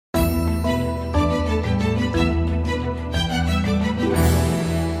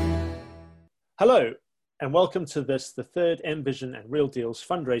Hello, and welcome to the third Envision and Real Deals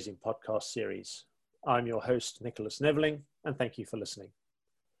fundraising podcast series. I'm your host, Nicholas Neveling, and thank you for listening.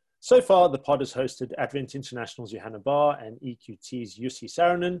 So far, the pod has hosted Advent International's Johanna Barr and EQT's Jussi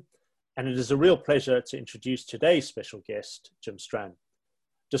Saarinen, and it is a real pleasure to introduce today's special guest, Jim Strachan.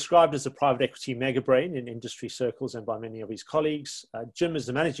 Described as a private equity megabrain in industry circles and by many of his colleagues, Jim is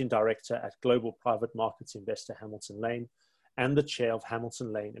the managing director at global private markets investor Hamilton Lane and the chair of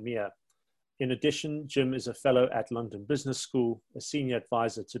Hamilton Lane EMEA. In addition, Jim is a fellow at London Business School, a senior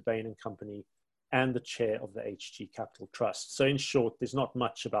advisor to Bain & Company, and the chair of the HG Capital Trust. So in short, there's not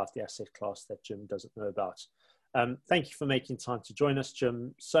much about the asset class that Jim doesn't know about. Thank you for making time to join us,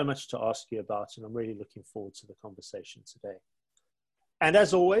 Jim. So much to ask you about, and I'm really looking forward to the conversation today. And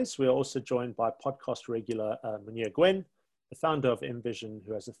as always, we are also joined by podcast regular Munir Gwen, the founder of Envision,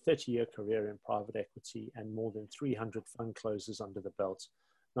 who has a 30-year career in private equity and more than 300 fund closes under the belt.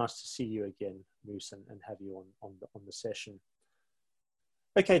 Nice to see you again, Moose, and have you on the session.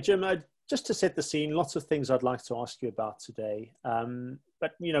 Okay, Jim, just to set the scene, lots of things I'd like to ask you about today.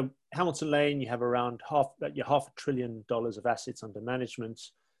 But, you know, Hamilton Lane, you have around half $500 billion of assets under management,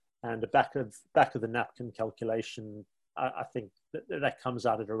 and the back of the napkin calculation, I think that comes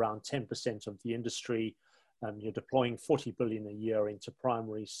out at around 10% of the industry. You're deploying $40 billion a year into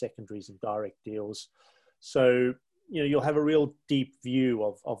primaries, secondaries, and direct deals. So, you know, you'll have a real deep view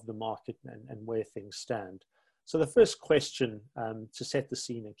of the market and where things stand. So the first question to set the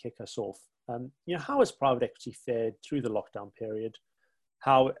scene and kick us off, you know, how has private equity fared through the lockdown period?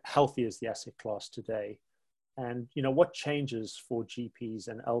 How healthy is the asset class today? And, you know, what changes for GPs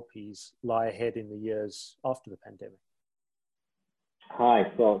and LPs lie ahead in the years after the pandemic? Hi,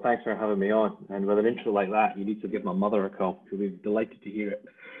 so thanks for having me on. And with an intro like that, you need to give my mother a call, because we're delighted to hear it.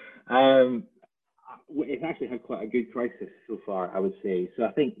 It's actually had quite a good crisis so far, I would say. So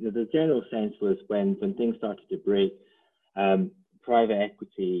I think the general sense was when things started to break, private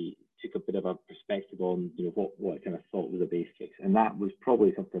equity took a bit of a perspective on, you know, what it kind of thought was a base case. And that was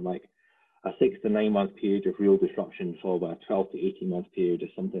probably something like a 6 to 9 month period of real disruption, followed by a 12 to 18 month period of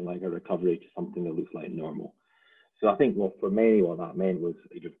something like a recovery to something that looks like normal. So I think, well, for many, what that meant was,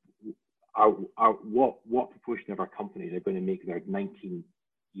 you know, what proportion of our companies are going to make their 2019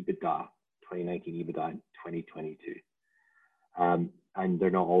 EBITDA in 2022, and they're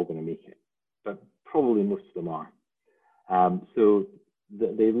not all going to make it, but probably most of them are. So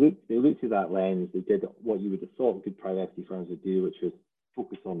they looked through that lens. They did what you would have thought good private equity firms would do, which was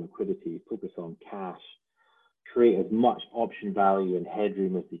focus on liquidity, focus on cash, create as much option value and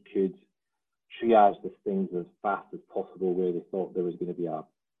headroom as they could, triage the things as fast as possible where they thought there was going to be a,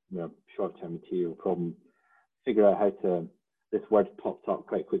 you know, short-term material problem, figure out how to, this word popped up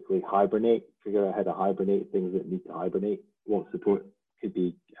quite quickly, hibernate, figure out how to hibernate things that need to hibernate, what support could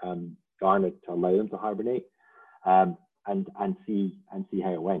be garnered to allow them to hibernate, and see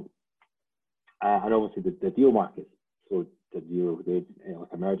how it went. And obviously the deal markets slowed the deal, they like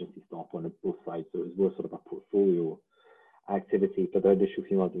emergency stop on both sides, so it was more sort of a portfolio activity for the initial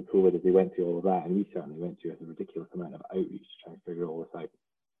few months of COVID as they went through all of that, and we certainly went through a ridiculous amount of outreach to try and figure all this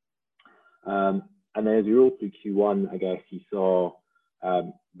out. And then as we rolled through Q1, I guess you saw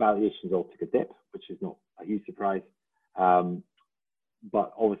valuations all took a dip, which is not a huge surprise.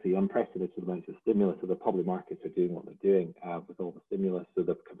 But obviously unprecedented amounts of stimulus, so the public markets are doing what they're doing with all the stimulus. So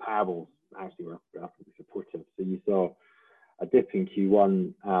the comparables actually were relatively supportive. So you saw a dip in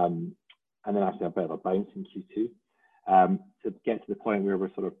Q1 and then actually a bit of a bounce in Q2 to get to the point where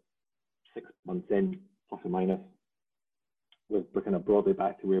we're sort of 6 months in, plus or minus, we're kind of broadly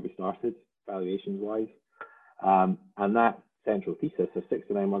back to where we started, valuations-wise. And that central thesis of 6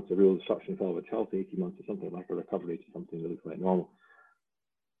 to 9 months of real disruption followed by 12 to 18 months of something like a recovery to something that looks like normal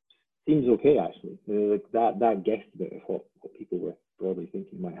seems okay, actually. Like that guesstimate of what people were broadly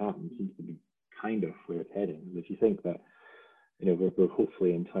thinking might happen seems to be kind of where it's heading. If you think that, you know, we're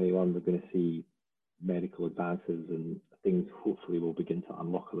hopefully in 21 we're going to see medical advances and things hopefully will begin to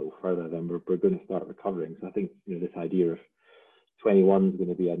unlock a little further, then we're going to start recovering. So I think, you know, this idea of 21 is going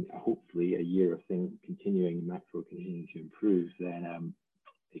to be hopefully a year of things continuing, macro continuing to improve, then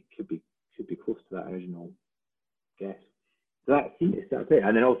it could be close to that original guess. So that's it.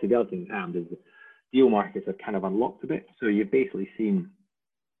 And then also the other thing that's happened is the deal markets have kind of unlocked a bit. So you've basically seen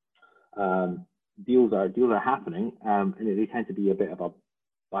deals are happening, and they tend to be a bit of a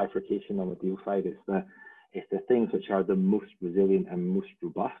bifurcation on the deal side. It's the things which are the most resilient and most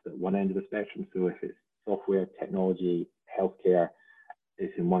robust at one end of the spectrum. So if it's software, technology, healthcare,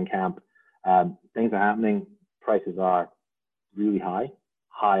 it's in one camp. Things are happening, prices are really high,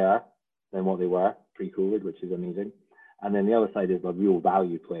 higher than what they were pre-COVID, which is amazing. And then the other side is the real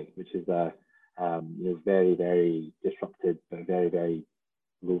value play, which is Very, very disrupted, but very, very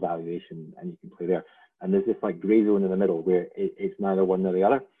low valuation, and you can play there. And there's this like grey zone in the middle where it's neither one nor the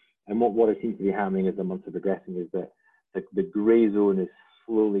other. And what it seems to be happening as the months are progressing is that the grey zone is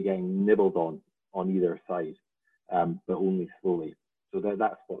slowly getting nibbled on either side, but only slowly. So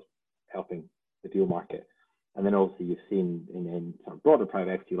that's what's helping the deal market. And then also you've seen in sort of broader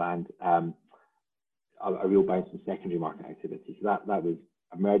private equity land, a real bounce in secondary market activity. So that was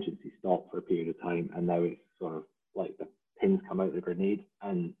emergency stop for a period of time, and now it's sort of like the pins come out of the grenade,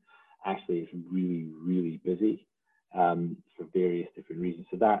 and actually it's really, really busy for various different reasons.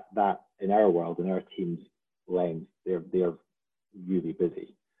 So that in our world, in our team's lens, they're really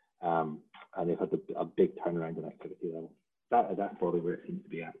busy, and they've had a big turnaround in activity level. That's probably where it seems to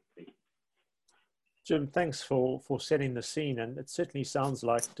be at. Jim, thanks for setting the scene, and it certainly sounds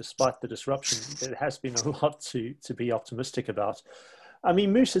like, despite the disruption, there has been a lot to be optimistic about. I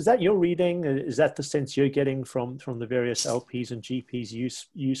mean, Moose, is that your reading? Is that the sense you're getting from the various LPs and GPs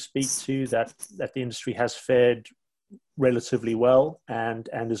you speak to, that the industry has fared relatively well and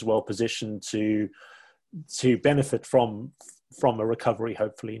is well positioned to benefit from a recovery,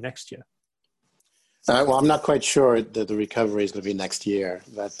 hopefully next year? Well, I'm not quite sure that the recovery is going to be next year,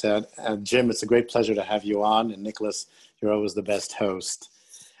 but Jim, it's a great pleasure to have you on, and Nicholas, you're always the best host.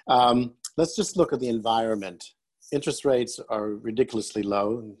 Let's just look at the environment. Interest rates are ridiculously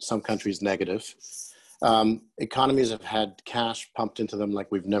low, in some countries negative. Economies have had cash pumped into them like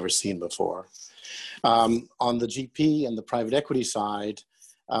we've never seen before. On the GP and the private equity side,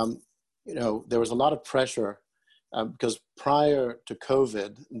 there was a lot of pressure because prior to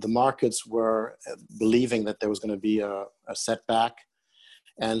COVID, the markets were believing that there was going to be a setback.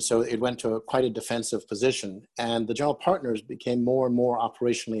 And so it went to quite a defensive position. And the general partners became more and more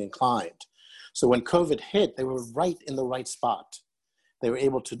operationally inclined. So when COVID hit, they were right in the right spot. They were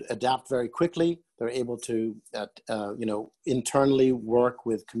able to adapt very quickly. They were able to, internally work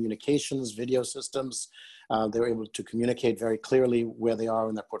with communications, video systems. They were able to communicate very clearly where they are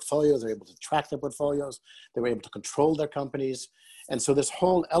in their portfolios. They were able to track their portfolios. They were able to control their companies. And so this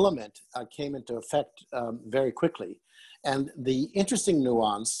whole element came into effect very quickly. And the interesting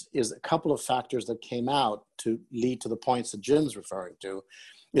nuance is a couple of factors that came out to lead to the points that Jim's referring to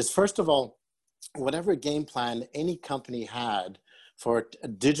is, first of all, whatever game plan any company had for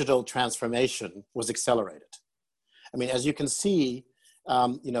digital transformation was accelerated. I mean, as you can see,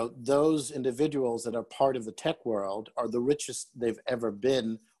 those individuals that are part of the tech world are the richest they've ever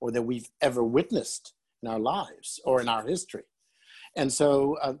been or that we've ever witnessed in our lives or in our history. And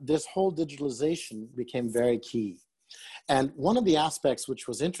so this whole digitalization became very key. And one of the aspects which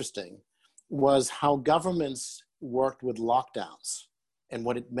was interesting was how governments worked with lockdowns and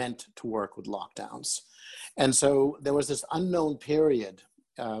what it meant to work with lockdowns. And so there was this unknown period,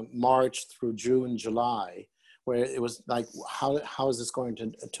 March through June, July, where it was like, how is this going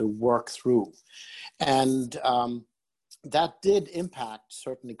to work through? And that did impact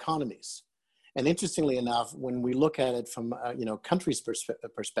certain economies. And interestingly enough, when we look at it from country's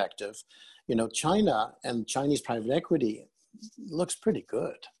perspective, China and Chinese private equity looks pretty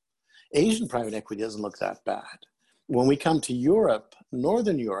good. Asian private equity doesn't look that bad. When we come to Europe,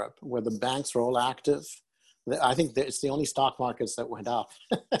 Northern Europe, where the banks are all active, I think it's the only stock markets that went up.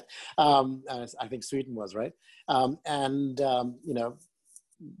 I think Sweden was, right?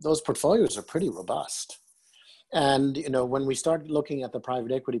 Those portfolios are pretty robust. And, when we start looking at the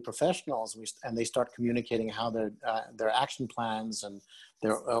private equity professionals and they start communicating how their action plans and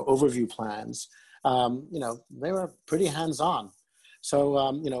their overview plans, they were pretty hands-on.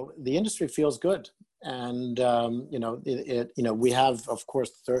 So, the industry feels good. And, we have, of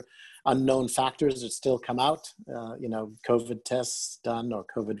course, unknown factors that still come out, COVID tests done or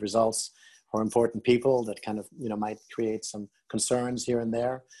COVID results for important people that kind of, might create some concerns here and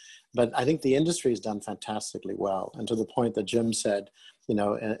there. But I think the industry has done fantastically well. And to the point that Jim said,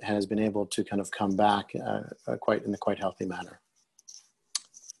 it has been able to kind of come back in a quite healthy manner.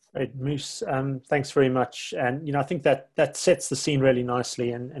 Great, Moose. Thanks very much. And, I think that sets the scene really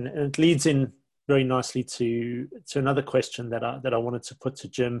nicely, and it leads in very nicely to another question that I wanted to put to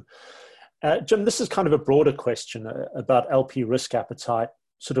Jim. Jim, this is kind of a broader question about LP risk appetite,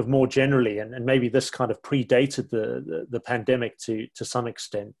 sort of more generally, and maybe this kind of predated the pandemic to some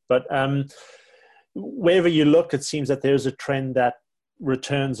extent. But wherever you look, it seems that there's a trend that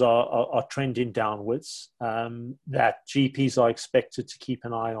returns are trending downwards, that GPs are expected to keep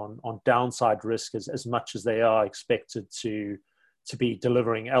an eye on downside risk as much as they are expected to be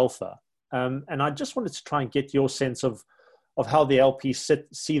delivering alpha. And I just wanted to try and get your sense of how the LPs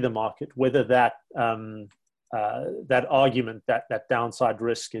see the market, whether that that argument that downside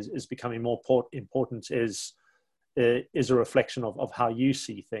risk is becoming more important is a reflection of how you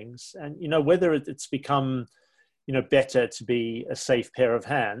see things. And, whether it's become, better to be a safe pair of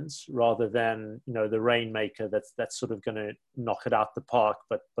hands rather than, the rainmaker that's sort of going to knock it out the park,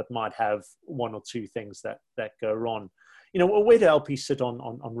 but might have one or two things that go wrong. Where do LPs sit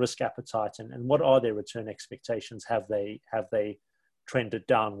on risk appetite, and what are their return expectations? Have they trended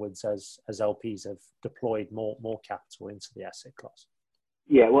downwards as LPs have deployed more capital into the asset class?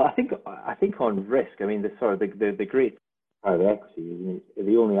 Yeah, well, I think on risk, I mean, the great private equity is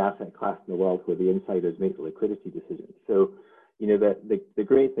the only asset class in the world where the insiders make the liquidity decisions. So, the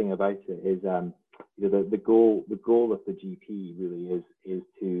great thing about it is, the goal of the GP really is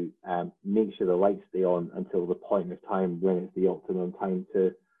to make sure the lights stay on until the point of time when it's the optimum time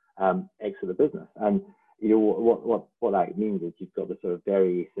to exit the business. And what that means is you've got the sort of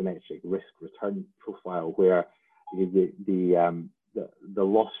very asymmetric risk return profile where the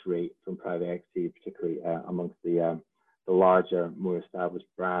loss rate from private equity, particularly amongst the larger, more established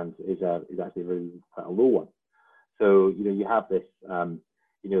brands, is actually really quite a low one. So you have this,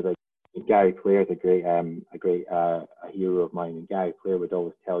 Gary Player is a great hero of mine, and Gary Player would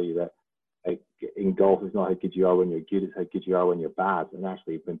always tell you that in golf it's not how good you are when you're good, it's how good you are when you're bad. And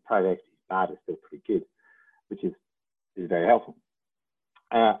actually, when private equity is bad, it's still pretty good, which is very helpful.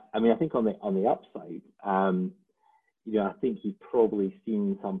 I think on the upside, I think you've probably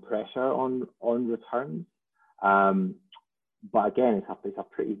seen some pressure on returns, but again, it's a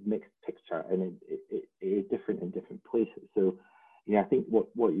pretty mixed picture, and it is different in different places. So, I think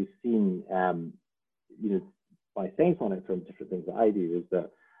what you've seen, my sense on it from different things that I do is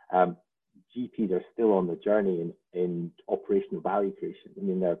that GPs are still on the journey in operational value creation. I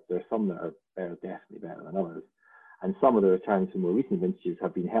mean, there are some that are definitely better than others. And some of the returns from more recent vintages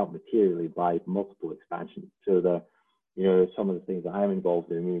have been helped materially by multiple expansions. So some of the things that I'm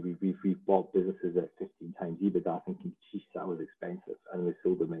involved in, I mean, we've bought businesses at 15 times EBITDA, thinking, geez, that was expensive, and we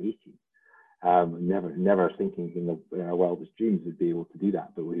sold them at 18. Never thinking in our wildest dreams we'd be able to do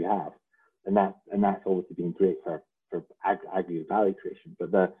that, but we have, and that's obviously been great for aggregate value creation.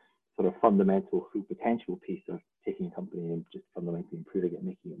 But the sort of fundamental full potential piece of taking a company and just fundamentally improving it,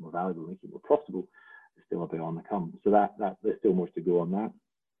 making it more valuable, making it more profitable, is still a bit on the come. So that there's still more to go on that.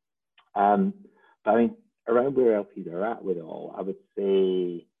 But I mean, around where LPs are at with it all, I would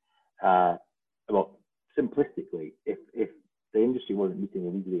say, simplistically, if the industry wasn't meeting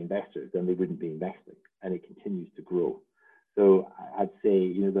the needs of the investors, then they wouldn't be investing, and it continues to grow. So I'd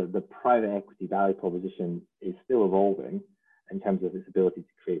say, the private equity value proposition is still evolving in terms of its ability to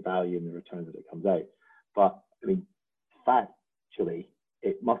create value in the returns that it comes out. But I mean, factually,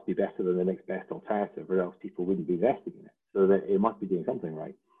 it must be better than the next best alternative, or else people wouldn't be investing in it. So that it must be doing something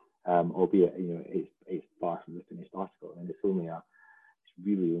right, albeit it's far from the finished article, and it's really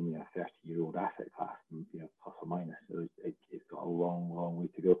only a 30-year-old asset class, plus or minus. So it's got a long, long way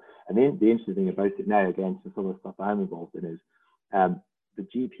to go. And then the interesting thing about it now, again, so some of the stuff I'm involved in is the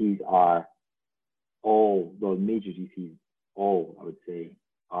GPs are the major GPs, I would say,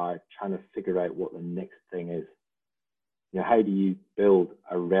 are trying to figure out what the next thing is. How do you build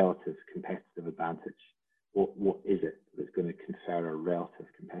a relative competitive advantage? What is it that's going to confer a relative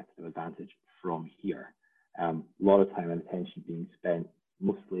competitive advantage from here? A lot of time and attention being spent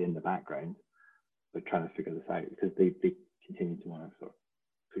mostly in the background, but trying to figure this out, because they continue to want to sort of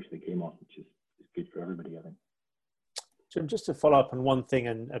push the game on, which is good for everybody, I think. Jim, just to follow up on one thing,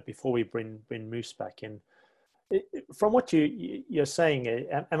 and before we bring Moose back in, from what you're saying,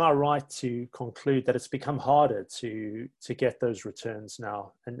 am I right to conclude that it's become harder to get those returns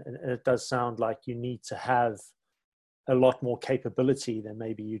now? And it does sound like you need to have a lot more capability than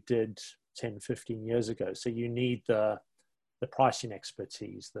maybe you did 10, 15 years ago. So you need the pricing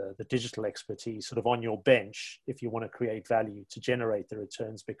expertise, the digital expertise sort of on your bench if you want to create value to generate the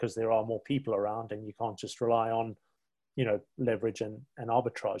returns, because there are more people around and you can't just rely on leverage and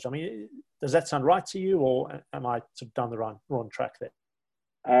arbitrage. I mean, does that sound right to you, or am I sort of down the wrong track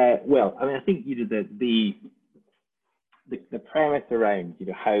there? Well, I mean, I think the premise around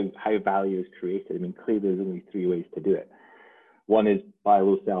how value is created. I mean, clearly there's only three ways to do it. One is buy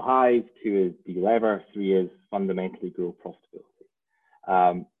low, sell high. Two is delever. Three is fundamentally grow profitability.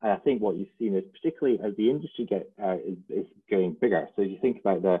 And I think what you've seen is, particularly as the industry is getting bigger. So if you think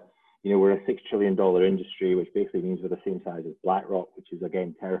about we're a $6 trillion industry, which basically means we're the same size as BlackRock, which is,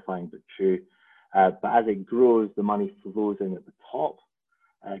 again, terrifying but true. But as it grows, the money flows in at the top,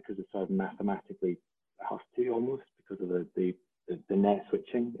 because it's sort of mathematically has to almost, because of the net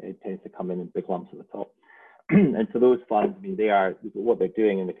switching. It tends to come in big lumps at the top. And for those funds, I mean, what they're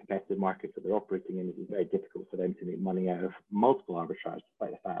doing in the competitive markets that they're operating in is very difficult for them to make money out of multiple arbitrage,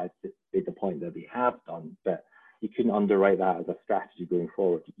 despite the fact it's made the point that they have done. But you couldn't underwrite that as a strategy going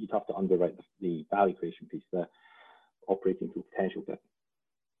forward. You'd have to underwrite the value creation piece, the operating full potential bit.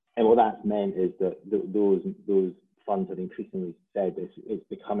 And what that's meant is that those funds have increasingly said it's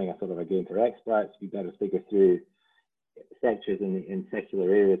becoming a sort of a game for experts. We better figure through sectors in secular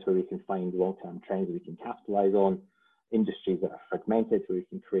areas where we can find long-term trends that we can capitalize on, industries that are fragmented where we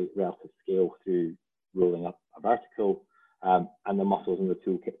can create relative scale through rolling up a vertical, and the muscles and the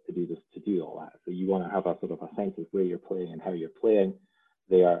toolkit to do all that. So you want to have a sort of a sense of where you're playing and how you're playing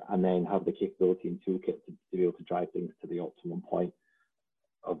there, and then have the capability and toolkit to be able to drive things to the optimum point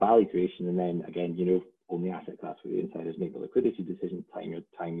of value creation. And then again, own the asset class where the insiders make the liquidity decision,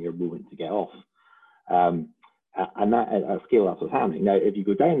 time your moment to get off. And that at a scale, that's what's happening. Now, if you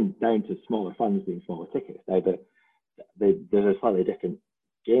go down to smaller funds doing smaller tickets, now there's a slightly different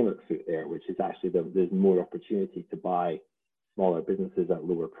game at foot there, which is actually there's more opportunity to buy smaller businesses at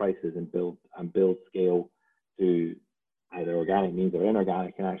lower prices and build scale through either organic means or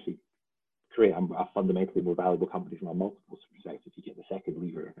inorganic, and actually create a fundamentally more valuable company from a multiples perspective. You get the second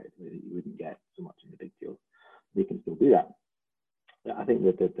lever effectively that you wouldn't get so much in the big deals. They can still do that. I think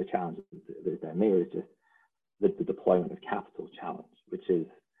that the challenge that's down there is just the deployment of capital challenge, which is,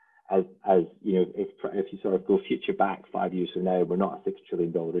 as if you sort of go future back 5 years from now, we're not a $6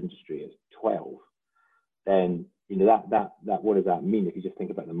 trillion industry, it's 12. Then that what does that mean if you just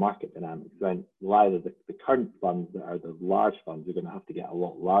think about the market dynamics? Then either the current funds that are the large funds are going to have to get a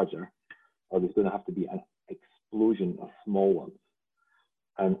lot larger, or there's going to have to be an explosion of small ones.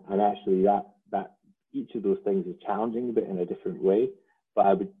 And actually that each of those things is challenging, but in a different way. But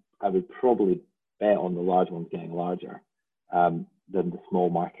I would probably bet on the large ones getting larger than the small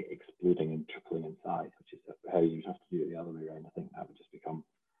market exploding and tripling in size, which is how you'd have to do it the other way around. I think that would just become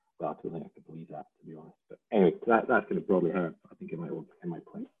relatively hard to believe that, to be honest. But anyway, that's kind of broadly how I think it might work in my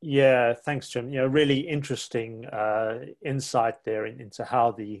point. Yeah, thanks, Jim. Really interesting insight there into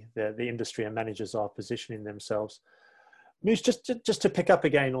how the industry and managers are positioning themselves. Moose, just to pick up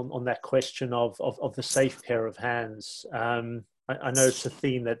again on that question of the safe pair of hands. I know it's a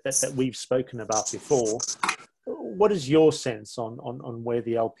theme that we've spoken about before. What is your sense on where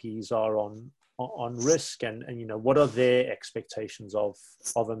the LPs are on risk, and what are their expectations of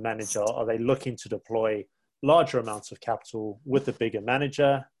a manager? Are they looking to deploy larger amounts of capital with a bigger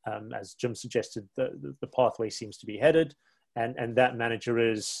manager? As Jim suggested, the pathway seems to be headed, and that manager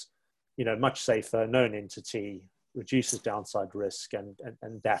is much safer, known entity, reduces downside risk, and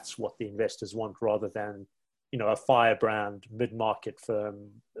that's what the investors want, rather than a firebrand mid-market firm,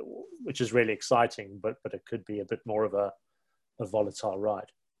 which is really exciting, but it could be a bit more of a volatile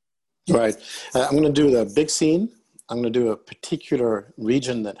ride. Right. I'm going to do the big scene. I'm going to do a particular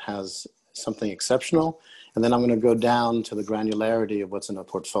region that has something exceptional, and then I'm going to go down to the granularity of what's in a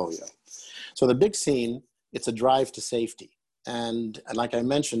portfolio. So the big scene, it's a drive to safety. And like I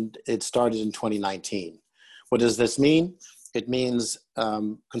mentioned, it started in 2019. What does this mean? It means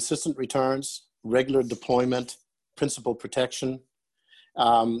consistent returns, regular deployment, principal protection,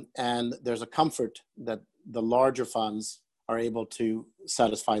 and there's a comfort that the larger funds are able to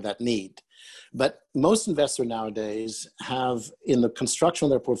satisfy that need. But most investors nowadays have, in the construction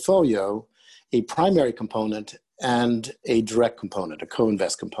of their portfolio, a primary component and a direct component, a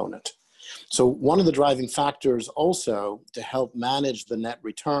co-invest component. So one of the driving factors also to help manage the net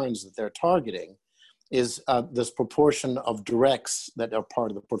returns that they're targeting is this proportion of directs that are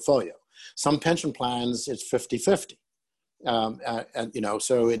part of the portfolio. Some pension plans, it's 50-50.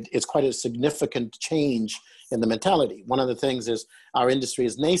 So it's quite a significant change in the mentality. One of the things is our industry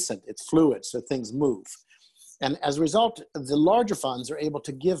is nascent, it's fluid, so things move. And as a result, the larger funds are able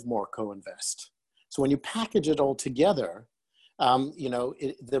to give more co-invest. So when you package it all together,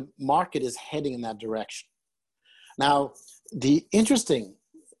 the market is heading in that direction. Now, the interesting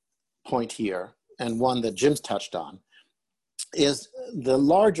point here, and one that Jim's touched on, is the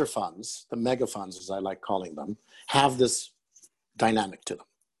larger funds, the mega funds as I like calling them, have this dynamic to them.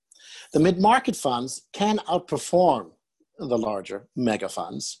 The mid-market funds can outperform the larger mega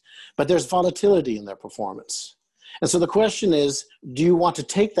funds, but there's volatility in their performance. And so the question is, do you want to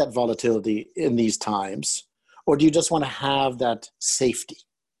take that volatility in these times, or do you just want to have that safety?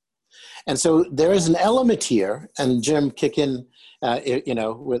 And so there is an element here, and Jim, kick in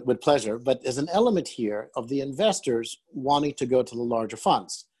with pleasure, but there's an element here of the investors wanting to go to the larger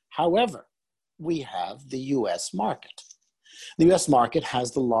funds. However, we have the US market. The US market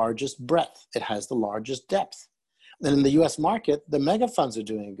has the largest breadth. It has the largest depth. And in the US market, the mega funds are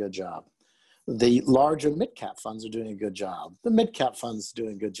doing a good job. The larger mid-cap funds are doing a good job. The mid-cap funds are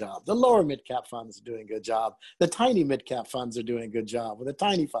doing a good job. The lower mid-cap funds are doing a good job. The tiny mid-cap funds are doing a good job with the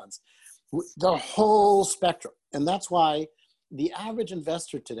tiny funds. The whole spectrum. And that's why the average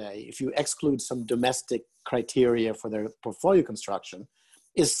investor today, if you exclude some domestic criteria for their portfolio construction,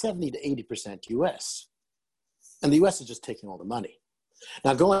 is 70 to 80% US. And the US is just taking all the money.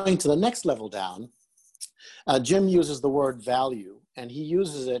 Now going to the next level down, Jim uses the word value, and he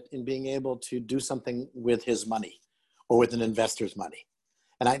uses it in being able to do something with his money or with an investor's money.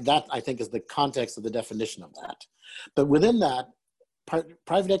 And that, I think, is the context of the definition of that. But within that,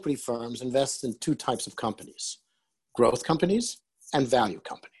 private equity firms invest in two types of companies: growth companies and value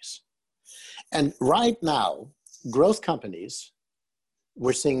companies. And right now, growth companies,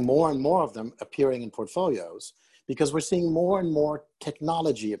 we're seeing more and more of them appearing in portfolios because we're seeing more and more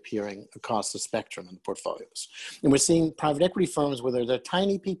technology appearing across the spectrum in the portfolios. And we're seeing private equity firms, whether they're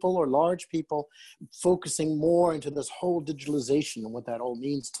tiny people or large people, focusing more into this whole digitalization and what that all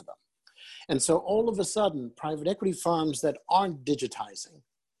means to them. And so all of a sudden, private equity firms that aren't digitizing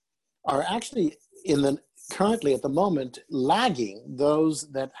are actually currently at the moment lagging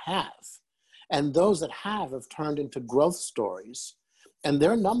those that have. And those that have turned into growth stories, and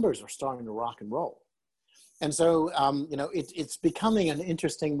their numbers are starting to rock and roll. And so, it's becoming an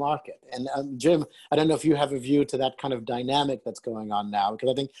interesting market. And Jim, I don't know if you have a view to that kind of dynamic that's going on now,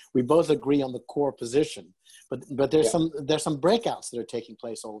 because I think we both agree on the core position. But there's some breakouts that are taking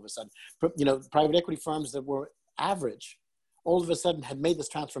place all of a sudden. Private equity firms that were average, all of a sudden had made this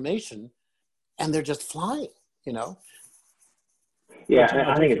transformation, and they're just flying. Yeah,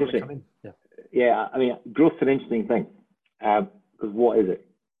 I think it's interesting. Yeah, I mean, growth's an interesting thing, because what is it?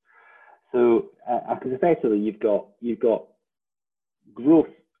 So, because effectively you've got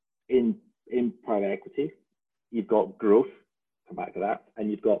growth in private equity, you've got growth, come back to that, and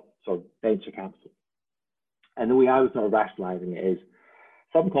you've got sort of venture capital. And the way I was sort of rationalizing it is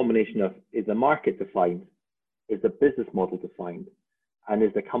some combination of, is the market defined, is the business model defined, and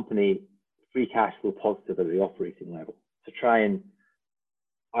is the company free cash flow positive at the operating level, to try and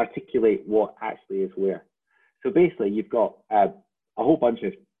articulate what actually is where. So basically you've got a whole bunch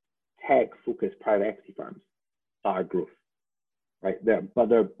of tech-focused private equity firms that are growth, right? But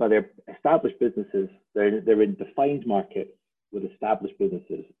they're established businesses. They're in defined markets with established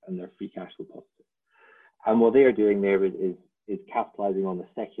businesses, and they're free cash flow positive. And what they are doing there is capitalizing on the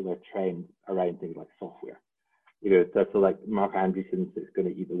secular trend around things like software. So like Mark Andreessen's "It's going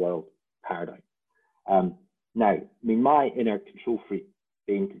to eat the world" paradigm. Now, I mean, my inner control freak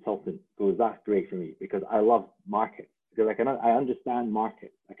being consultant goes, that's great for me because I love markets. Because I understand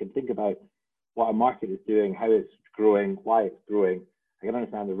markets. I can think about what a market is doing, how it's growing, why it's growing. I can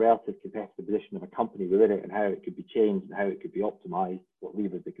understand the relative competitive position of a company within it and how it could be changed and how it could be optimized, what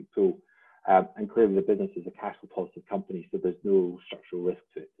levers they could pull. And clearly the business is a cash flow positive company, so there's no structural risk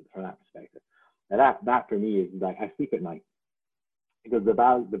to it from that perspective. Now that for me is like, I sleep at night because the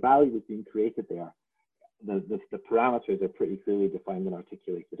value that's being created there, the parameters are pretty clearly defined and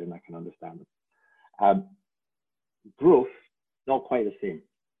articulated, and I can understand them. Growth, not quite the same.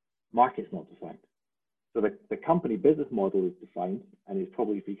 Market's not defined. So the company business model is defined and is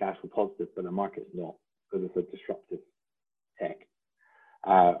probably free cash flow positive, but the market's not, because it's a disruptive tech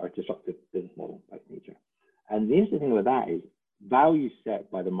or disruptive business model by nature. And the interesting thing with that is value set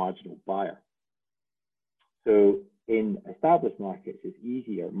by the marginal buyer. So in established markets, it's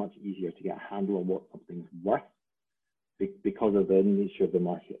much easier to get a handle on what something's worth because of the nature of the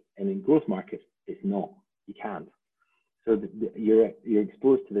market. And in growth markets, it's not. You can't. So you're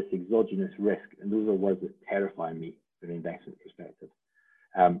exposed to this exogenous risk, and those are words that terrify me from an investment perspective.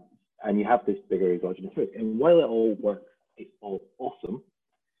 And you have this bigger exogenous risk. And while it all works, it's all awesome,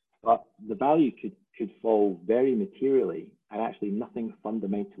 but the value could fall very materially, and actually nothing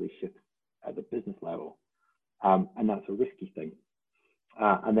fundamentally shifts at the business level. And that's a risky thing.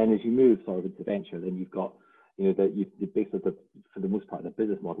 And then as you move sort of into venture, then you've got, basically for the most part, the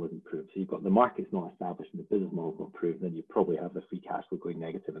business model isn't proved. So you've got the market's not established and the business model is not proved. Then you probably have the free cash flow going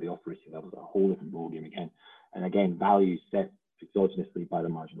negative at the operating level. It's a whole different ballgame again. And again, value set exogenously by the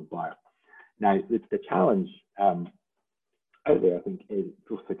marginal buyer. Now, the challenge out there, I think, is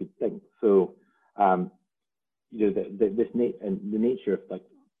growth's a good thing. So, the nature of like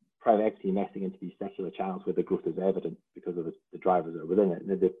private equity investing into these secular channels where the growth is evident because of the drivers that are within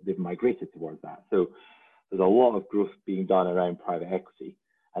it, they've migrated towards that. So there's a lot of growth being done around private equity,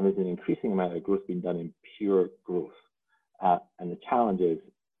 and there's an increasing amount of growth being done in pure growth. And the challenge is,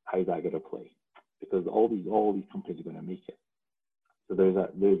 how's that going to play? Because all these companies are going to make it. So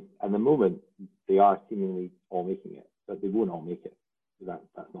at the moment, they are seemingly all making it, but they won't all make it.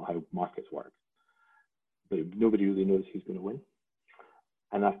 That's not how markets work. But nobody really knows who's going to win,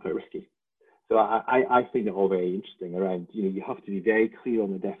 and that's quite risky. So I find it all very interesting around, you have to be very clear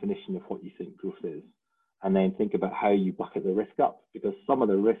on the definition of what you think growth is, and then think about how you bucket the risk up, because some of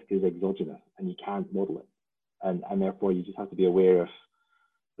the risk is exogenous and you can't model it. And therefore you just have to be aware of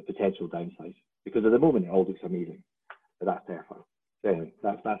the potential downside, because at the moment it all looks amazing, but that's terrifying. So anyway,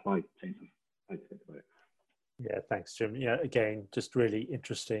 that's my sense of how to think about it. Yeah, thanks, Jim. Yeah, again, just really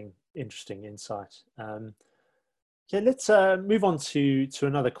interesting insight. Okay, let's move on to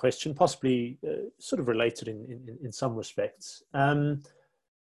another question, possibly sort of related in some respects.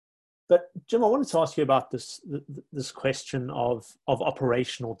 But Jim, I wanted to ask you about this question of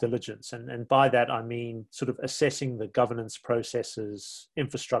operational diligence, and by that I mean sort of assessing the governance processes,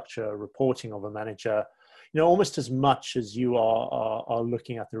 infrastructure, reporting of a manager, almost as much as you are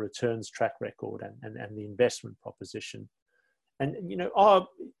looking at the returns track record and the investment proposition. And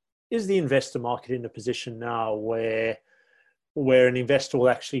is the investor market in a position now where an investor will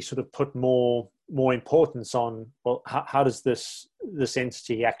actually sort of put more importance on, well, how does this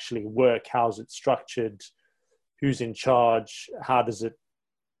entity actually work? How's it structured? Who's in charge? How does it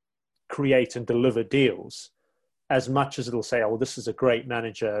create and deliver deals? As much as it'll say, oh, well, this is a great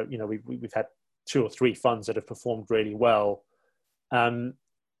manager. We've had 2 or 3 funds that have performed really well. And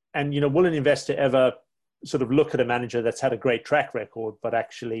will an investor ever sort of look at a manager that's had a great track record, but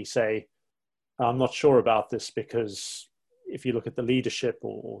actually say, I'm not sure about this, because if you look at the leadership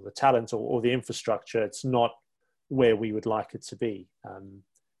or the talent or the infrastructure, it's not where we would like it to be.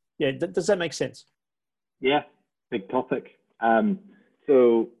 Does that make sense? Yeah, big topic.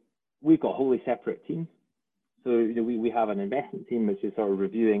 So we've got wholly separate teams. So we have an investment team which is sort of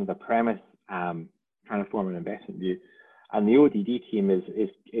reviewing the premise, trying to form an investment view, and the ODD team is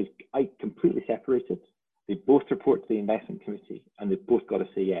completely separated. They both report to the investment committee, and they've both got to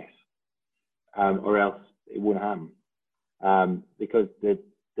say yes, or else it won't happen. Because the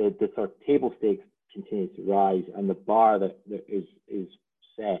sort of table stakes continue to rise, and the bar that is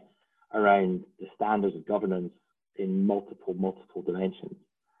set around the standards of governance in multiple dimensions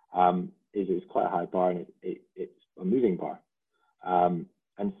is quite a high bar, and it's a moving bar.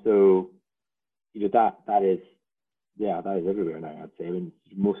 And so that is everywhere now, I'd say. I mean,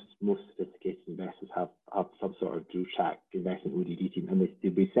 most sophisticated investors have some sort of dual track investment ODD team, and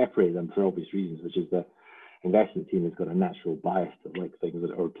we separate them for obvious reasons, which is the investment team has got a natural bias to like things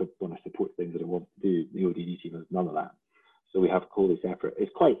or to want to support things that it wants to do. The ODD team has none of that, so we have wholly separate.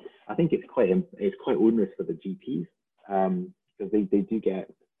 I think it's quite onerous for the GPs, because they do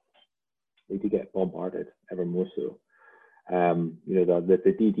get bombarded ever more so.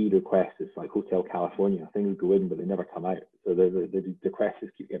 The DD requests is like Hotel California. Things go in, but they never come out. So the requests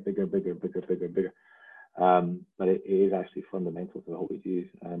just keep getting bigger. But it is actually fundamental to what we do,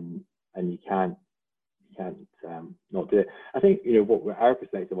 and you can't not do it. I think what our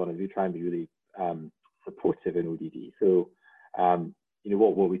perspective on it, we try and be really supportive in ODD. So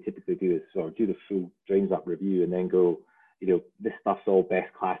what we typically do is sort of do the full drains up review and then go, this stuff's all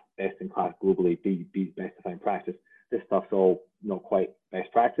best in class globally, be best defined practice. This stuff's all not quite best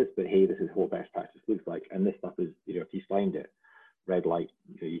practice, but hey, this is what best practice looks like. And this stuff is, if you find it, red light,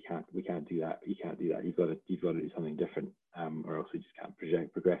 we can't do that. You can't do that. You've got to do something different, or else we just can't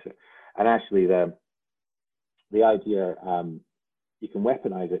progress it. And actually, the idea, you can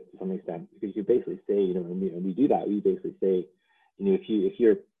weaponize it to some extent, because you basically say, and we do that. We basically say, if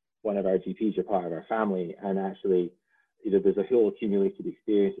you're one of our GPs, you're part of our family, and actually, there's a whole accumulated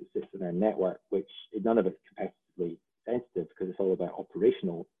experience that sits in our network, which none of it's competitively sensitive, because it's all about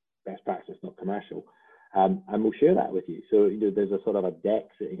operational best practice, not commercial. And we'll share that with you. So there's a sort of a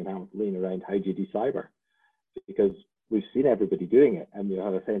deck sitting around laying around, how do you do cyber? Because we've seen everybody doing it, and we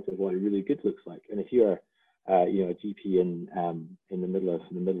have a sense of what it really good looks like. And if you're a GP in the middle of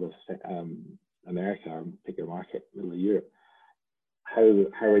America, or pick your market, middle of Europe, how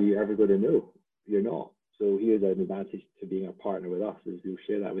are you ever going to know? You're not. So here's an advantage to being a partner with us, is we'll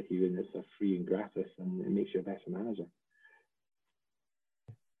share that with you, and it's a free and gratis, and it makes you a better manager.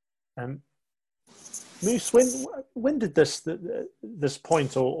 Moose, when did this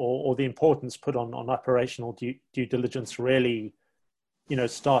point or the importance put on operational due diligence really,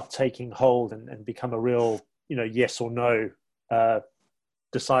 start taking hold and become a real, yes or no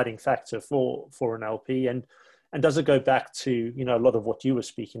deciding factor for an LP? And does it go back to, a lot of what you were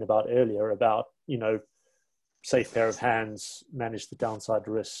speaking about earlier about, safe pair of hands, manage the downside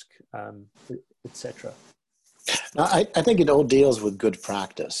risk, etc.? I think it all deals with good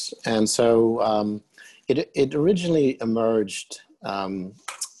practice. And so it originally emerged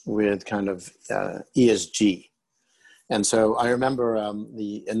with kind of ESG. And so I remember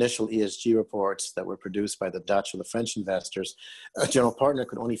the initial ESG reports that were produced by the Dutch or the French investors. A general partner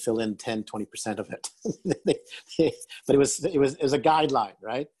could only fill in 10, 20% of it. But it was a guideline,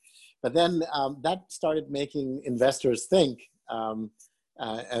 right? But then that started making investors think,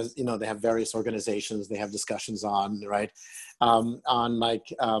 as you know, they have various organizations they have discussions on, right? On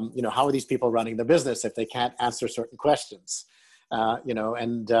like, you know, how are these people running the business if they can't answer certain questions? You know,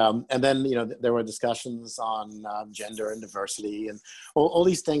 and then, you know, there were discussions on gender and diversity, and all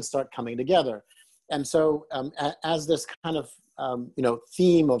these things start coming together. And so as this kind of, you know,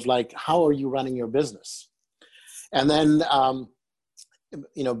 theme of like, how are you running your business? And then,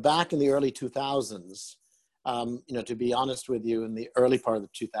 you know, back in the early 2000s, you know, to be honest with you, in the early part of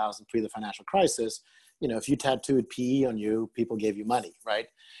the 2000s, pre the financial crisis, you know, if you tattooed PE on you, people gave you money, right?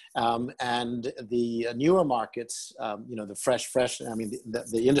 And the newer markets, you know, the fresh, I mean,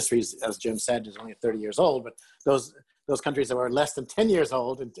 the industries, as Jim said, is only 30 years old, but those countries that were less than 10 years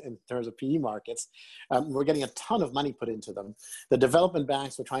old in terms of PE markets, we're getting a ton of money put into them. The development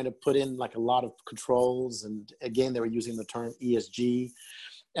banks were trying to put in like a lot of controls, and again, they were using the term ESG.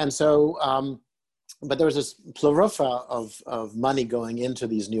 And so, but there was this plethora of money going into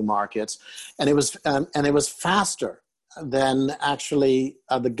these new markets, and it was faster than actually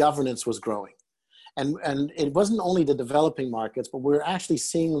the governance was growing. And it wasn't only the developing markets, but we're actually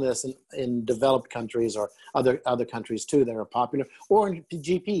seeing this in developed countries or other countries too that are popular, or in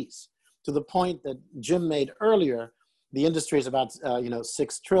GPs, to the point that Jim made earlier. The industry is about you know,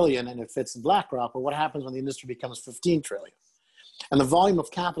 6 trillion, and it fits BlackRock. But what happens when the industry becomes 15 trillion? And the volume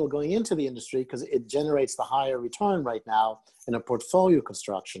of capital going into the industry, because it generates the higher return right now in a portfolio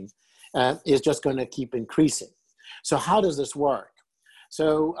construction, is just going to keep increasing. So how does this work?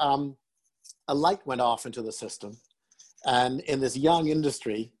 So a light went off into the system. And in this young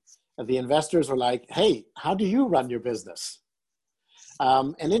industry, the investors were like, hey, how do you run your business?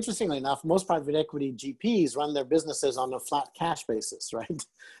 And interestingly enough, most private equity GPs run their businesses on a flat cash basis, right?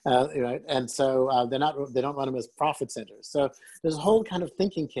 Right? And so they don't run them as profit centers. So this whole kind of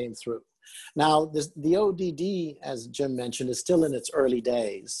thinking came through. Now, the ODD, as Jim mentioned, is still in its early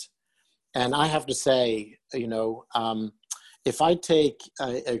days. And I have to say, you know, if I take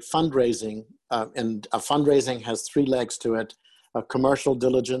a fundraising, and a fundraising has 3 legs to it: a commercial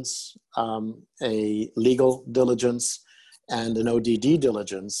diligence, a legal diligence, and an ODD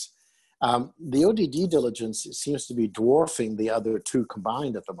diligence. The ODD diligence seems to be dwarfing the other 2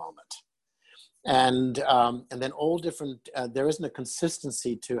 combined at the moment. And then all different, there isn't a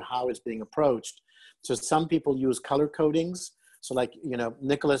consistency to how it's being approached. So some people use color codings. So like, you know,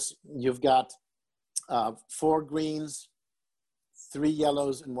 Nicholas, you've got 4 greens, 3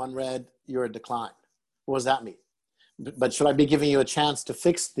 yellows, and 1 red, you're a decline. What does that mean? But should I be giving you a chance to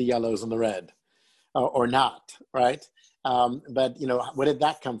fix the yellows and the red or not, right? But, you know, where did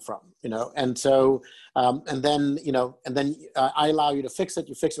that come from? You know, and so, and then, you know, and then I allow you to fix it.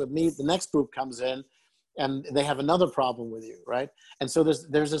 You fix it with me. The next group comes in and they have another problem with you, right? And so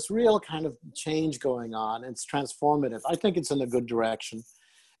there's this real kind of change going on. It's transformative. I think it's in a good direction.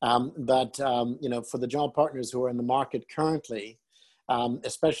 But, you know, for the general partners who are in the market currently,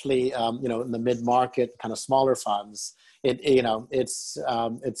 especially, you know, in the mid-market kind of smaller funds, you know, it's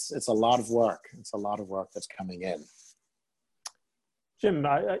a lot of work. It's a lot of work that's coming in. Jim,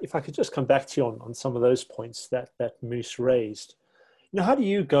 if I could just come back to you on some of those points that Moose raised. You know, how do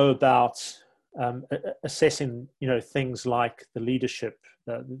you go about assessing, you know, things like the leadership,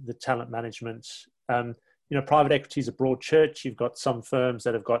 the talent management? You know, private equity is a broad church. You've got some firms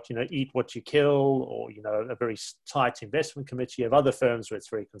that have got, you know, eat what you kill, or, you know, a very tight investment committee. You have other firms where it's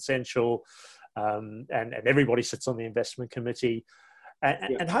very consensual, and everybody sits on the investment committee.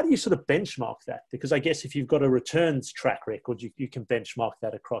 And how do you sort of benchmark that? Because I guess if you've got a returns track record, you can benchmark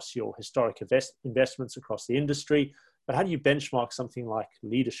that across your historic investments across the industry. But how do you benchmark something like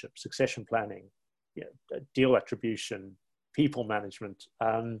leadership, succession planning, you know, deal attribution, people management?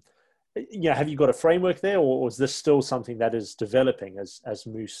 Yeah, have you got a framework there, or is this still something that is developing as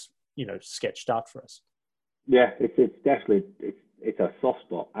Moose, you know, sketched out for us? Yeah, it's definitely it's a soft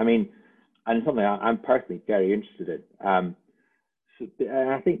spot. I mean, and something I'm personally very interested in. And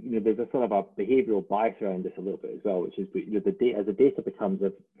I think, you know, there's a sort of a behavioural bias around this a little bit as well, which is, you know, as the data becomes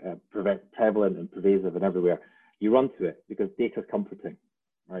prevalent and pervasive and everywhere, you run to it because data is comforting,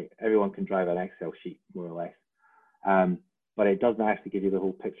 right? Everyone can drive an Excel sheet more or less, but it doesn't actually give you the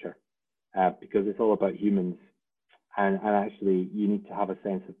whole picture because it's all about humans, and actually you need to have a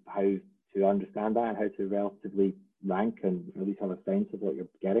sense of how to understand that and how to relatively rank and at least have a sense of what you're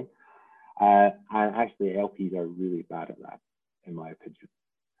getting. And actually, LPs are really bad at that, in my opinion.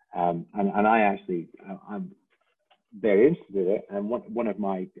 And I actually, very interested in it. And one of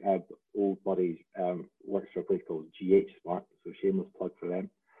my old buddies works for a place called GH Smart, so shameless plug for them.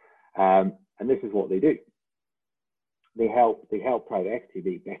 And this is what they do. They help private equity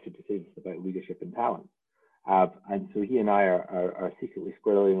make better decisions about leadership and talent. And so he and I are secretly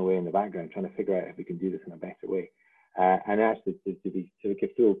squirreling away in the background trying to figure out if we can do this in a better way. And actually, to give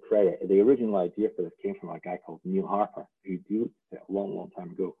full credit, the original idea for this came from a guy called Neil Harper, who looked at it a long, long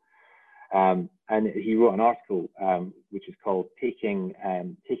time ago. And he wrote an article which is called "Taking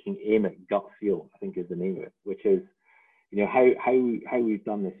Aim at Gut Feel," I think is the name of it, which is, how we've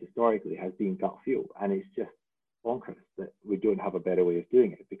done this historically has been gut feel, and it's just bonkers that we don't have a better way of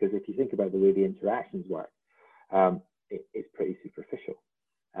doing it. Because if you think about the way the interactions work, it's pretty superficial.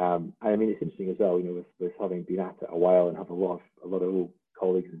 And I mean, it's interesting as well, with having been at it a while and have a lot of old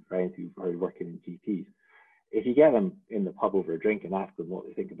colleagues and friends who are working in GPs. If you get them in the pub over a drink and ask them what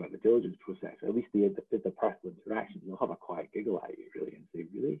they think about the diligence process, at least the personal interactions, they'll have a quiet giggle at you, really, and say,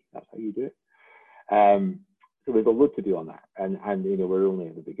 "Really? That's how you do it?" So there's a lot to do on that, and we're only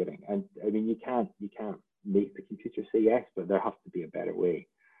at the beginning. And I mean, you can't make the computer say yes, but there has to be a better way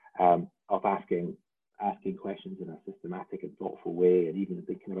of asking questions in a systematic and thoughtful way, and even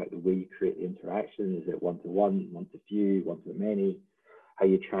thinking about the way you create the interaction. Is it one-to-one, one-to-few, one-to-many? How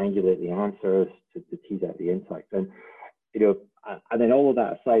you triangulate the answers to tease out the insights. And and then all of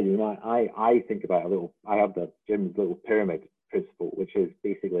that aside, I think about I have Jim's little pyramid principle, which is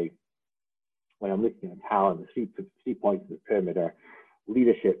basically, when I'm looking at talent, the three points of the pyramid are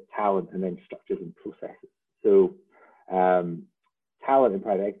leadership, talent, and then structures and processes. So talent in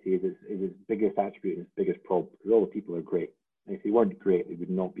private equity is its biggest attribute and its biggest problem, because all the people are great. And if they weren't great, they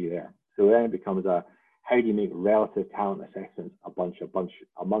would not be there. So then it becomes how do you make relative talent assessments amongst a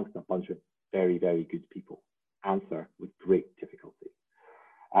bunch of very, very good people? Answer: with great difficulty.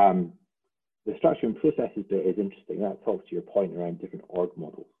 The structure and processes bit is interesting. That talks to your point around different org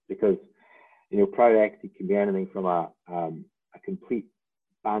models, because private equity can be anything from a complete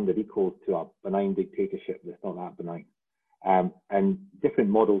band of equals to a benign dictatorship that's not that benign. And different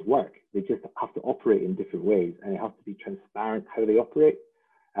models work. They just have to operate in different ways, and it has to be transparent how they operate.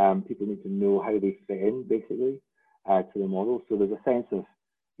 People need to know how they fit in, basically, to the model. So there's a sense of,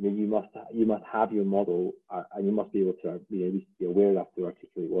 you must have your model, and you must be able to, at least be aware enough to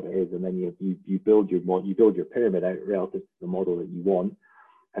articulate what it is, and then you build your pyramid out relative to the model that you want,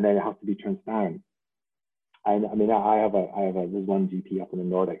 and then it has to be transparent. And I mean, there's one GP up in the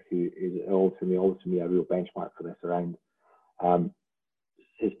Nordics who is always for me a real benchmark for this around.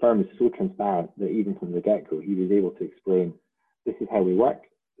 His firm is so transparent that even from the get-go, he was able to explain, this is how we work,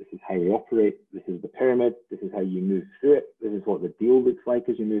 this is how we operate, this is the pyramid, this is how you move through it, this is what the deal looks like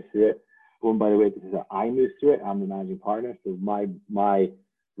as you move through it. Oh, and by the way, this is how I move through it. I'm the managing partner, so my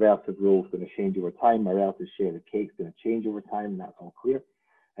relative role is going to change over time. My relative share of the cake is going to change over time, and that's all clear.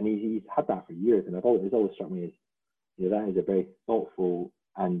 And he's had that for years, and it's always struck me as, that is a very thoughtful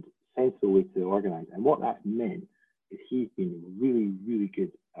and sensible way to organize. And what that's meant is he's been really, really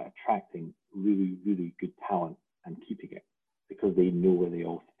good at attracting really, really good talent and keeping it, because they know where they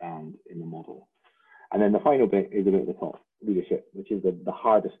all stand in the model. And then the final bit is about the top, leadership, which is the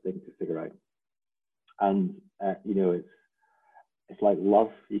hardest thing to figure out. And it's like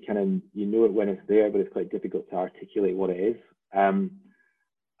love. You know it when it's there, but it's quite difficult to articulate what it is. And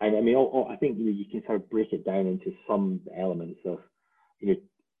I mean, I think you can sort of break it down into some elements of,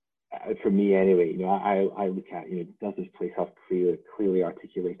 for me anyway. I look at, does this place have clearly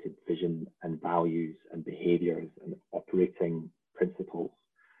articulated vision and values and behaviours and operating principles?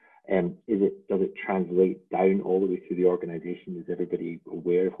 Does it translate down all the way through the organisation? Is everybody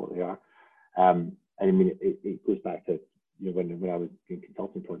aware of what they are? And I mean, it goes back to when I was doing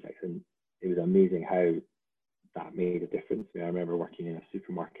consulting projects, and it was amazing how that made a difference. I remember working in a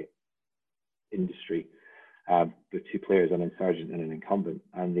supermarket industry with two players, an insurgent and an incumbent.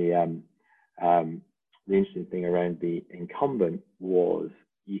 And the interesting thing around the incumbent was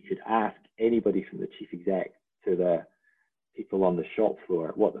you could ask anybody from the chief exec to the people on the shop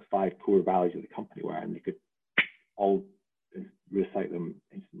floor what the 5 core values of the company were, and they could all recite them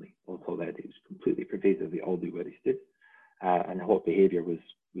instantly. Also, that it was completely pervasive. They all knew where they stood, and what behaviour was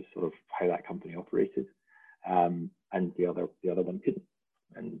sort of how that company operated. And the other one couldn't,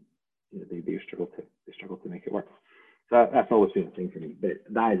 and they struggled to make it work. So that's always been a thing for me. But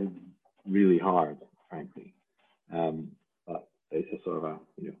that is really hard, frankly. But it's a sort of a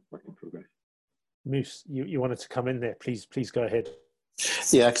work in progress. Moose, you wanted to come in there. Please go ahead.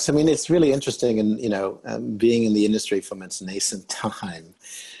 Yeah, because I mean, it's really interesting, and being in the industry from its nascent time.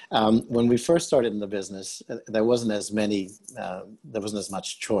 When we first started in the business, there wasn't there wasn't as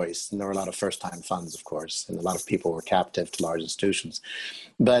much choice, and there were a lot of first-time funds, of course, and a lot of people were captive to large institutions.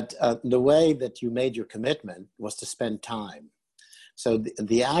 But the way that you made your commitment was to spend time. So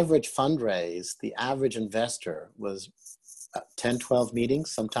the average fundraise, the average investor was 10, 12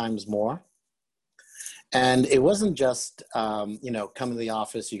 meetings, sometimes more. And it wasn't just, come to the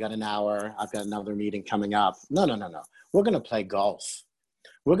office, you got an hour, I've got another meeting coming up. No. We're going to play golf.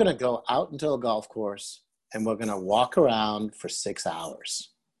 We're going to go out into a golf course and we're going to walk around for 6 hours.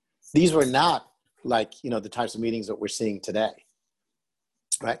 These were not like, the types of meetings that we're seeing today,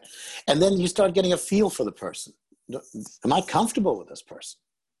 right? And then you start getting a feel for the person. Am I comfortable with this person?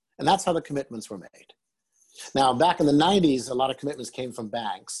 And that's how the commitments were made. Now, back in the 90s, a lot of commitments came from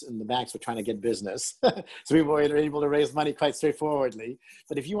banks, and the banks were trying to get business. So people were able to raise money quite straightforwardly.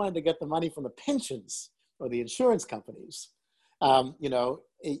 But if you wanted to get the money from the pensions or the insurance companies,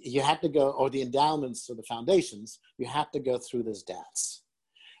 you had to go, or the endowments or the foundations, you had to go through this dance.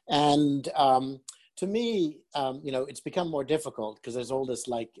 And to me, it's become more difficult because there's all this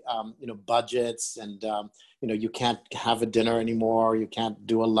budgets and, you can't have a dinner anymore. You can't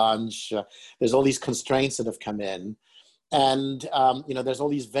do a lunch. There's all these constraints that have come in. And, there's all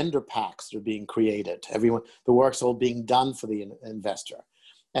these vendor packs that are being created. The work's all being done for the investor.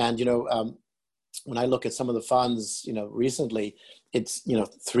 And, when I look at some of the funds, recently, it's,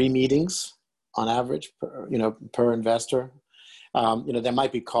 3 meetings on average per investor. There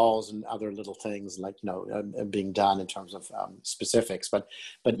might be calls and other little things like, being done in terms of specifics, but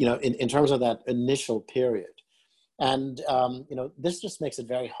in terms of that initial period. And, this just makes it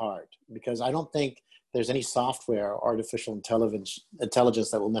very hard because I don't think there's any software or artificial intelligence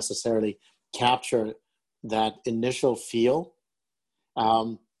that will necessarily capture that initial feel,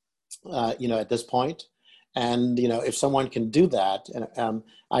 at this point. And, if someone can do that,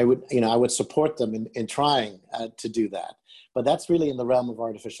 I would support them in trying to do that. But that's really in the realm of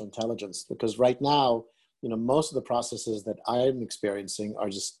artificial intelligence, because right now, most of the processes that I'm experiencing are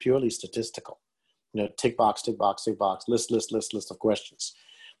just purely statistical. Tick box, tick box, tick box, list of questions.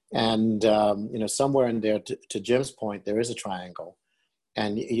 And, somewhere in there, to Jim's point, there is a triangle,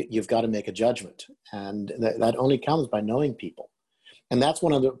 and you've got to make a judgment. And that only comes by knowing people. And that's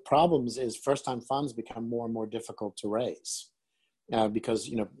one of the problems is first-time funds become more and more difficult to raise because,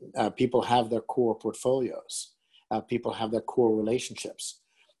 people have their core portfolios. People have their core relationships.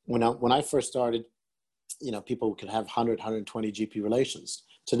 When I first started, people could have 100, 120 GP relations.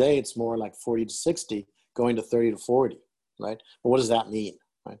 Today, it's more like 40 to 60, going to 30 to 40, right? But what does that mean,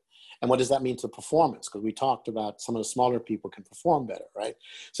 right? And what does that mean to performance? Because we talked about some of the smaller people can perform better, right?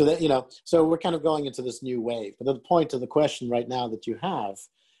 So that, so we're kind of going into this new wave. But the point of the question right now that you have,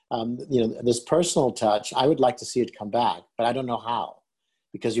 this personal touch, I would like to see it come back, but I don't know how,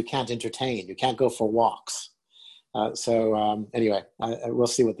 because you can't entertain, you can't go for walks. Anyway, we'll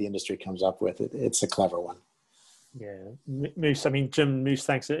see what the industry comes up with. It's a clever one. Yeah, Moose. I mean, Jim, Moose,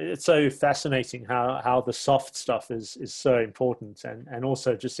 thanks. It's so fascinating how the soft stuff is so important, and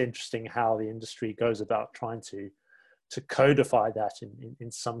also just interesting how the industry goes about trying to codify that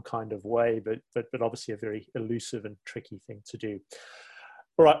in some kind of way, but obviously a very elusive and tricky thing to do.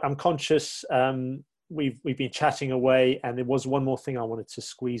 All right, I'm conscious. We've been chatting away, and there was one more thing I wanted to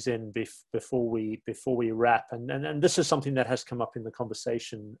squeeze in before we wrap, and this is something that has come up in the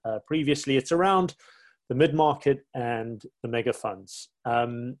conversation previously. It's around the mid-market and the mega funds.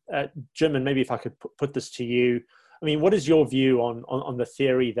 Jim, and maybe if I could put this to you, I mean, what is your view on the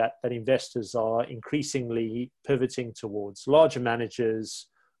theory that investors are increasingly pivoting towards larger managers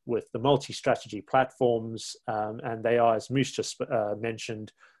with the multi-strategy platforms, and they are, as Moose just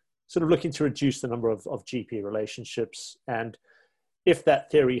mentioned, sort of looking to reduce the number of GP relationships? And if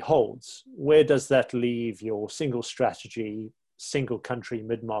that theory holds, where does that leave your single strategy, single country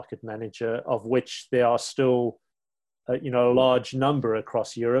mid-market manager, of which there are still a large number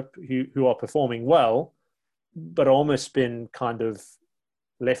across Europe who are performing well, but almost been kind of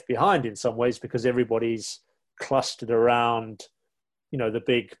left behind in some ways because everybody's clustered around the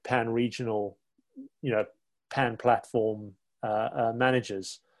big pan-regional pan-platform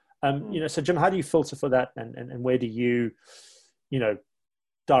managers. So Jim, how do you filter for that, and where do you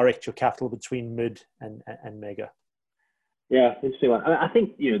direct your capital between mid and mega? Yeah, interesting one. I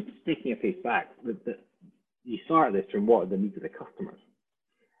think, taking a pace back, that you start this from what are the needs of the customers.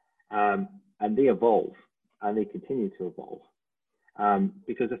 And they evolve, and they continue to evolve.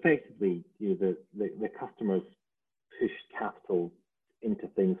 Because effectively, the customers push capital into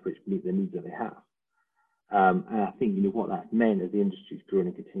things which meet the needs that they have. And I think, what that's meant as the industry's grown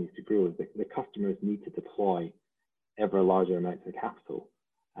and continues to grow is that the customers need to deploy ever larger amounts of capital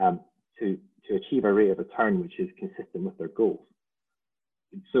to achieve a rate of return which is consistent with their goals.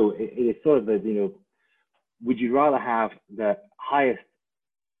 So it is sort of the, would you rather have the highest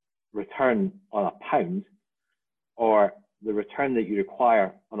return on a pound or the return that you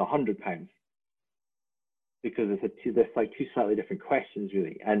require on £100? Because there's like two slightly different questions,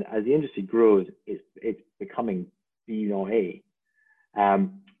 really. And as the industry grows, it's becoming B, not A.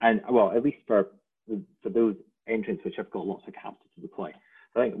 And well, at least for those entrants which have got lots of capital to deploy.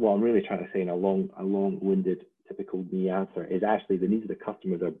 I think what I'm really trying to say in a long-winded, typical me answer is actually the needs of the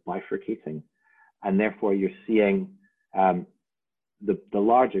customers are bifurcating, and therefore you're seeing the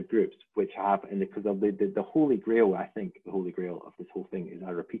larger groups which have, and because of the holy grail, I think the holy grail of this whole thing is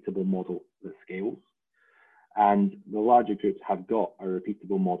a repeatable model that scales. And the larger groups have got a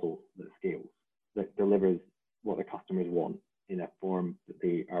repeatable model that scales, that delivers what the customers want in a form that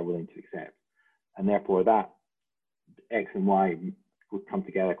they are willing to accept. And therefore that X and Y would come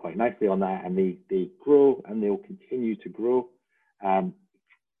together quite nicely on that, and they grow and they'll continue to grow.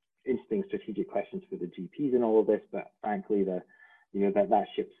 Interesting strategic questions for the GPs in all of this, but frankly, that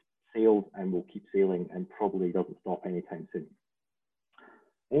ship's sailed and will keep sailing and probably doesn't stop anytime soon.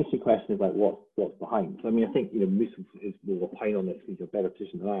 An interesting question is like what's behind. So I mean, I think Moose will opine on this because you're better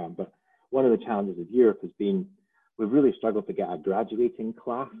positioned than I am. But one of the challenges of Europe has been we've really struggled to get a graduating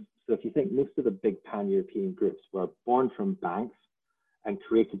class. So if you think most of the big pan-European groups were born from banks and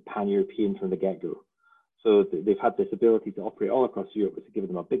created pan-European from the get-go. So they've had this ability to operate all across Europe, which has given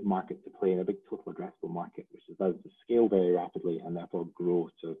them a big market to play in, a big total addressable market, which allows them to scale very rapidly and therefore grow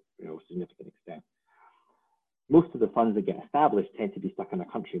to a significant extent. Most of the funds that get established tend to be stuck in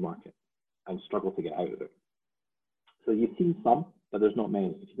a country market and struggle to get out of it. So you've seen some, but there's not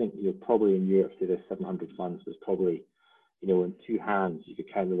many. If you think probably in Europe, say there's 700 funds, there's probably, in two hands, you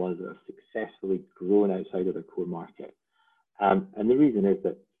could count the ones that have successfully grown outside of their core market. And the reason is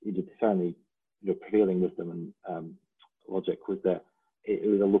that certainly, prevailing wisdom and logic was that it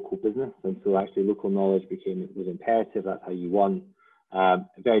was a local business, and so actually local knowledge was imperative. That's how you won.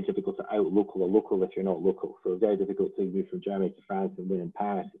 Very difficult to out-local a local if you're not local. So very difficult to move from Germany to France and win in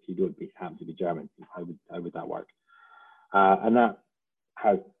Paris if you don't happen to be German. How would that work? And that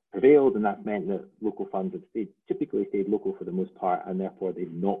has prevailed, and that's meant that local funds have typically stayed local for the most part, and therefore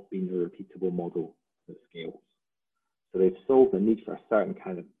they've not been a repeatable model that scales. So they've solved the need for a certain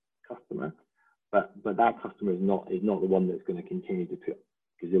kind of customer, but that customer is not the one that's going to continue to put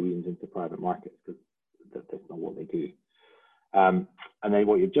gazillions into private markets, because that's not what they do. And then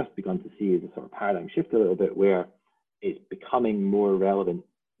what you've just begun to see is a sort of paradigm shift a little bit, where it's becoming more relevant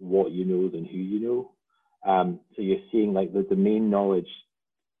what you know than who you know. So you're seeing like the domain knowledge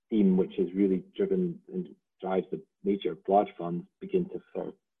theme, which is really driven and drives the major large funds, begin to sort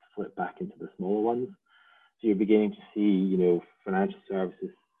of flip back into the smaller ones. So you're beginning to see, financial services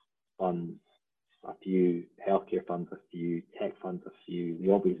funds, a few healthcare funds, a few tech funds, a few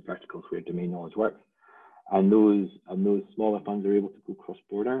the obvious verticals where domain knowledge works. And those smaller funds are able to go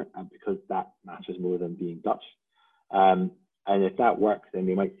cross-border because that matters more than being Dutch. And if that works, then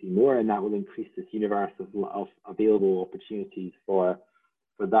we might see more, and that will increase this universe of available opportunities for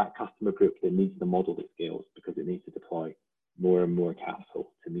that customer group that needs the model that scales, because it needs to deploy more and more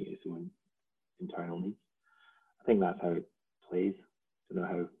capital to meet its own internal needs. I think that's how it plays. I don't know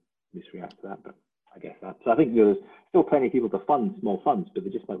how Moose reacts to that, but I guess that. So I think there's still plenty of people to fund small funds, but they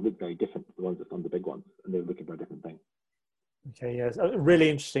just might look very different to the ones that fund the big ones, and they're looking for a different thing. Okay, yes, really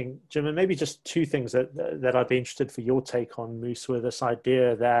interesting, Jim. And maybe just two things that I'd be interested for your take on, Moose, with this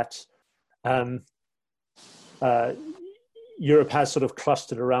idea that Europe has sort of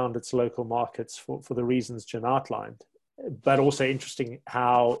clustered around its local markets for the reasons Jim outlined, but also interesting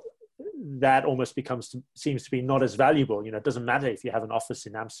how that almost seems to be not as valuable. It doesn't matter if you have an office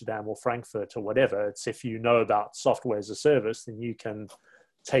in Amsterdam or Frankfurt or whatever. It's if you know about software as a service, then you can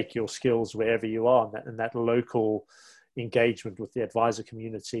take your skills wherever you are, and that local engagement with the advisor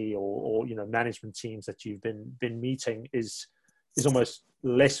community or management teams that you've been meeting is almost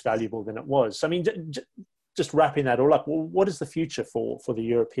less valuable than it was. So, I mean, just wrapping that all up, what is the future for the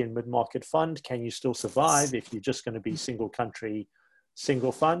European mid-market fund? Can you still survive if you're just going to be single country,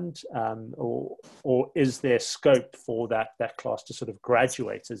 single fund, or is there scope for that class to sort of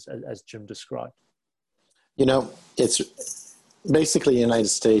graduate as Jim described? It's basically the United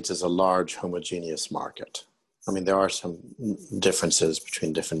States is a large homogeneous market. I mean, there are some differences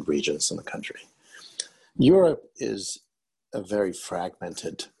between different regions in the country. Europe is a very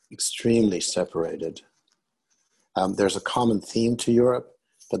fragmented, extremely separated. There's a common theme to Europe,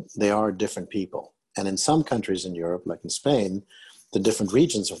 but they are different people. And in some countries in Europe, like in Spain, the different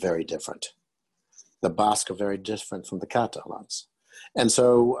regions are very different. The Basque are very different from the Catalans. And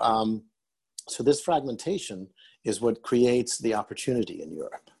so, so this fragmentation is what creates the opportunity in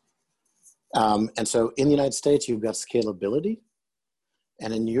Europe. And so in the United States, you've got scalability.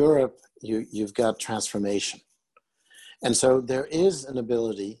 And in Europe, you've got transformation. And so there is an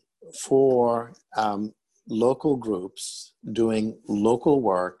ability for local groups doing local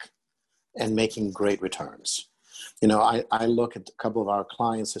work and making great returns. You know, I look at a couple of our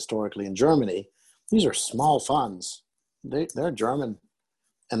clients historically in Germany. These are small funds. They're German,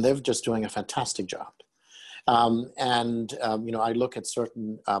 and they're just doing a fantastic job. You know, I look at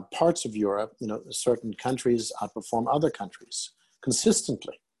certain parts of Europe, you know, certain countries outperform other countries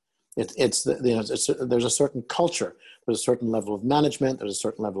consistently. There's a certain culture, there's a certain level of management, there's a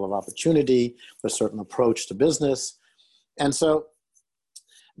certain level of opportunity, there's a certain approach to business. And so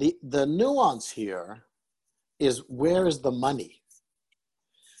the nuance here is, where is the money?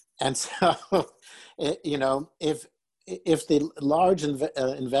 And so, you know, if the large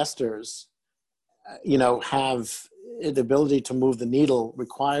investors, you know, have the ability to move the needle,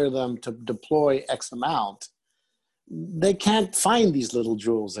 require them to deploy X amount, they can't find these little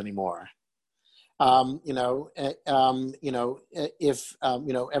jewels anymore. If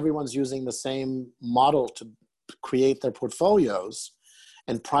everyone's using the same model to create their portfolios,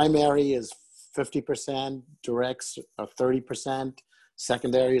 and primary is 50%, directs are 30%,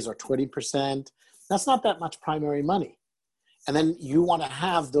 secondaries are 20%, that's not that much primary money. And then you want to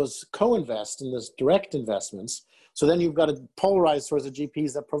have those co-invest in those direct investments. So then you've got to polarize towards the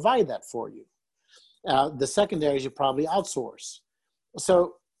GPs that provide that for you. The secondaries you probably outsource.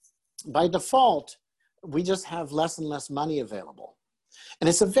 So by default, we just have less and less money available. And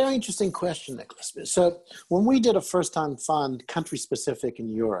it's a very interesting question, Nicholas. So when we did a first-time fund, country-specific in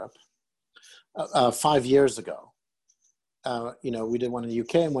Europe, 5 years ago, you know, we did one in the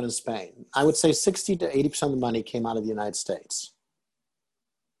UK and one in Spain. I would say 60 to 80% of the money came out of the United States.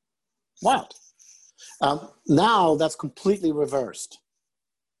 Wild. Now that's completely reversed.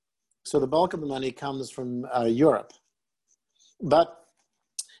 So the bulk of the money comes from Europe. But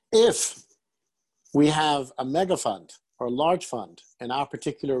if we have a mega fund or a large fund in our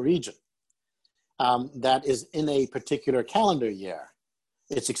particular region that is in a particular calendar year,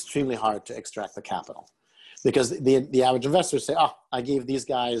 it's extremely hard to extract the capital. Because the average investors say, oh, I gave these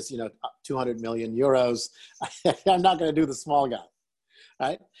guys, you know, 200 million euros. I'm not going to do the small guy,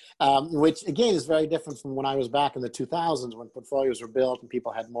 right? Which again is very different from when I was back in the 2000s, when portfolios were built and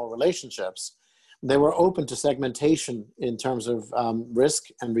people had more relationships. They were open to segmentation in terms of risk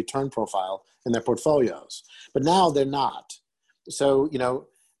and return profile in their portfolios. But now they're not. So, you know,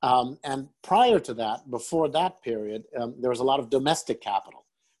 and prior to that, before that period, there was a lot of domestic capital,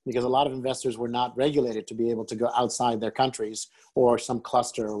 because a lot of investors were not regulated to be able to go outside their countries or some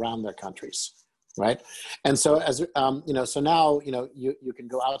cluster around their countries, right? And so as you know, so now, you know, you can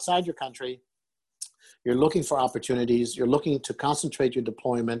go outside your country. You're looking for opportunities. You're looking to concentrate your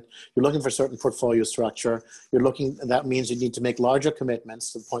deployment. You're looking for certain portfolio structure. That means you need to make larger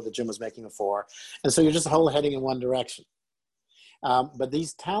commitments, to the point that Jim was making before. And so you're just whole heading in one direction. But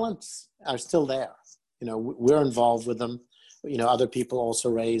these talents are still there. You know, we're involved with them. You know, other people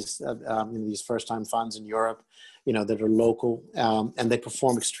also raise these first-time funds in Europe, you know, that are local, and they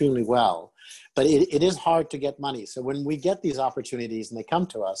perform extremely well. But it is hard to get money. So when we get these opportunities and they come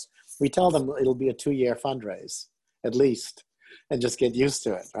to us, we tell them it'll be a 2-year fundraise, at least, and just get used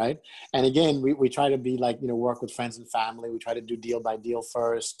to it, right? And again, we try to be like, you know, work with friends and family. We try to do deal by deal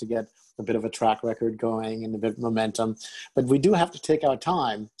first to get a bit of a track record going and a bit of momentum. But we do have to take our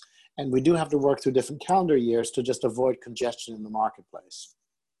time. And we do have to work through different calendar years to just avoid congestion in the marketplace.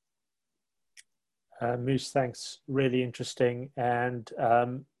 Moose, thanks. Really interesting. And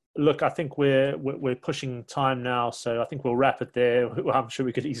look, I think we're pushing time now, so I think we'll wrap it there. I'm sure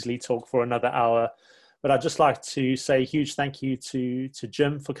we could easily talk for another hour, but I'd just like to say a huge thank you to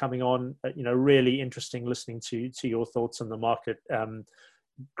Jim for coming on. You know, really interesting listening to your thoughts on the market.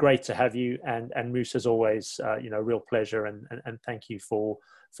 Great to have you, and Moose, as always, you know, real pleasure, and thank you for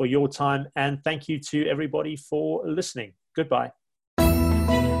your time, and thank you to everybody for listening. Goodbye.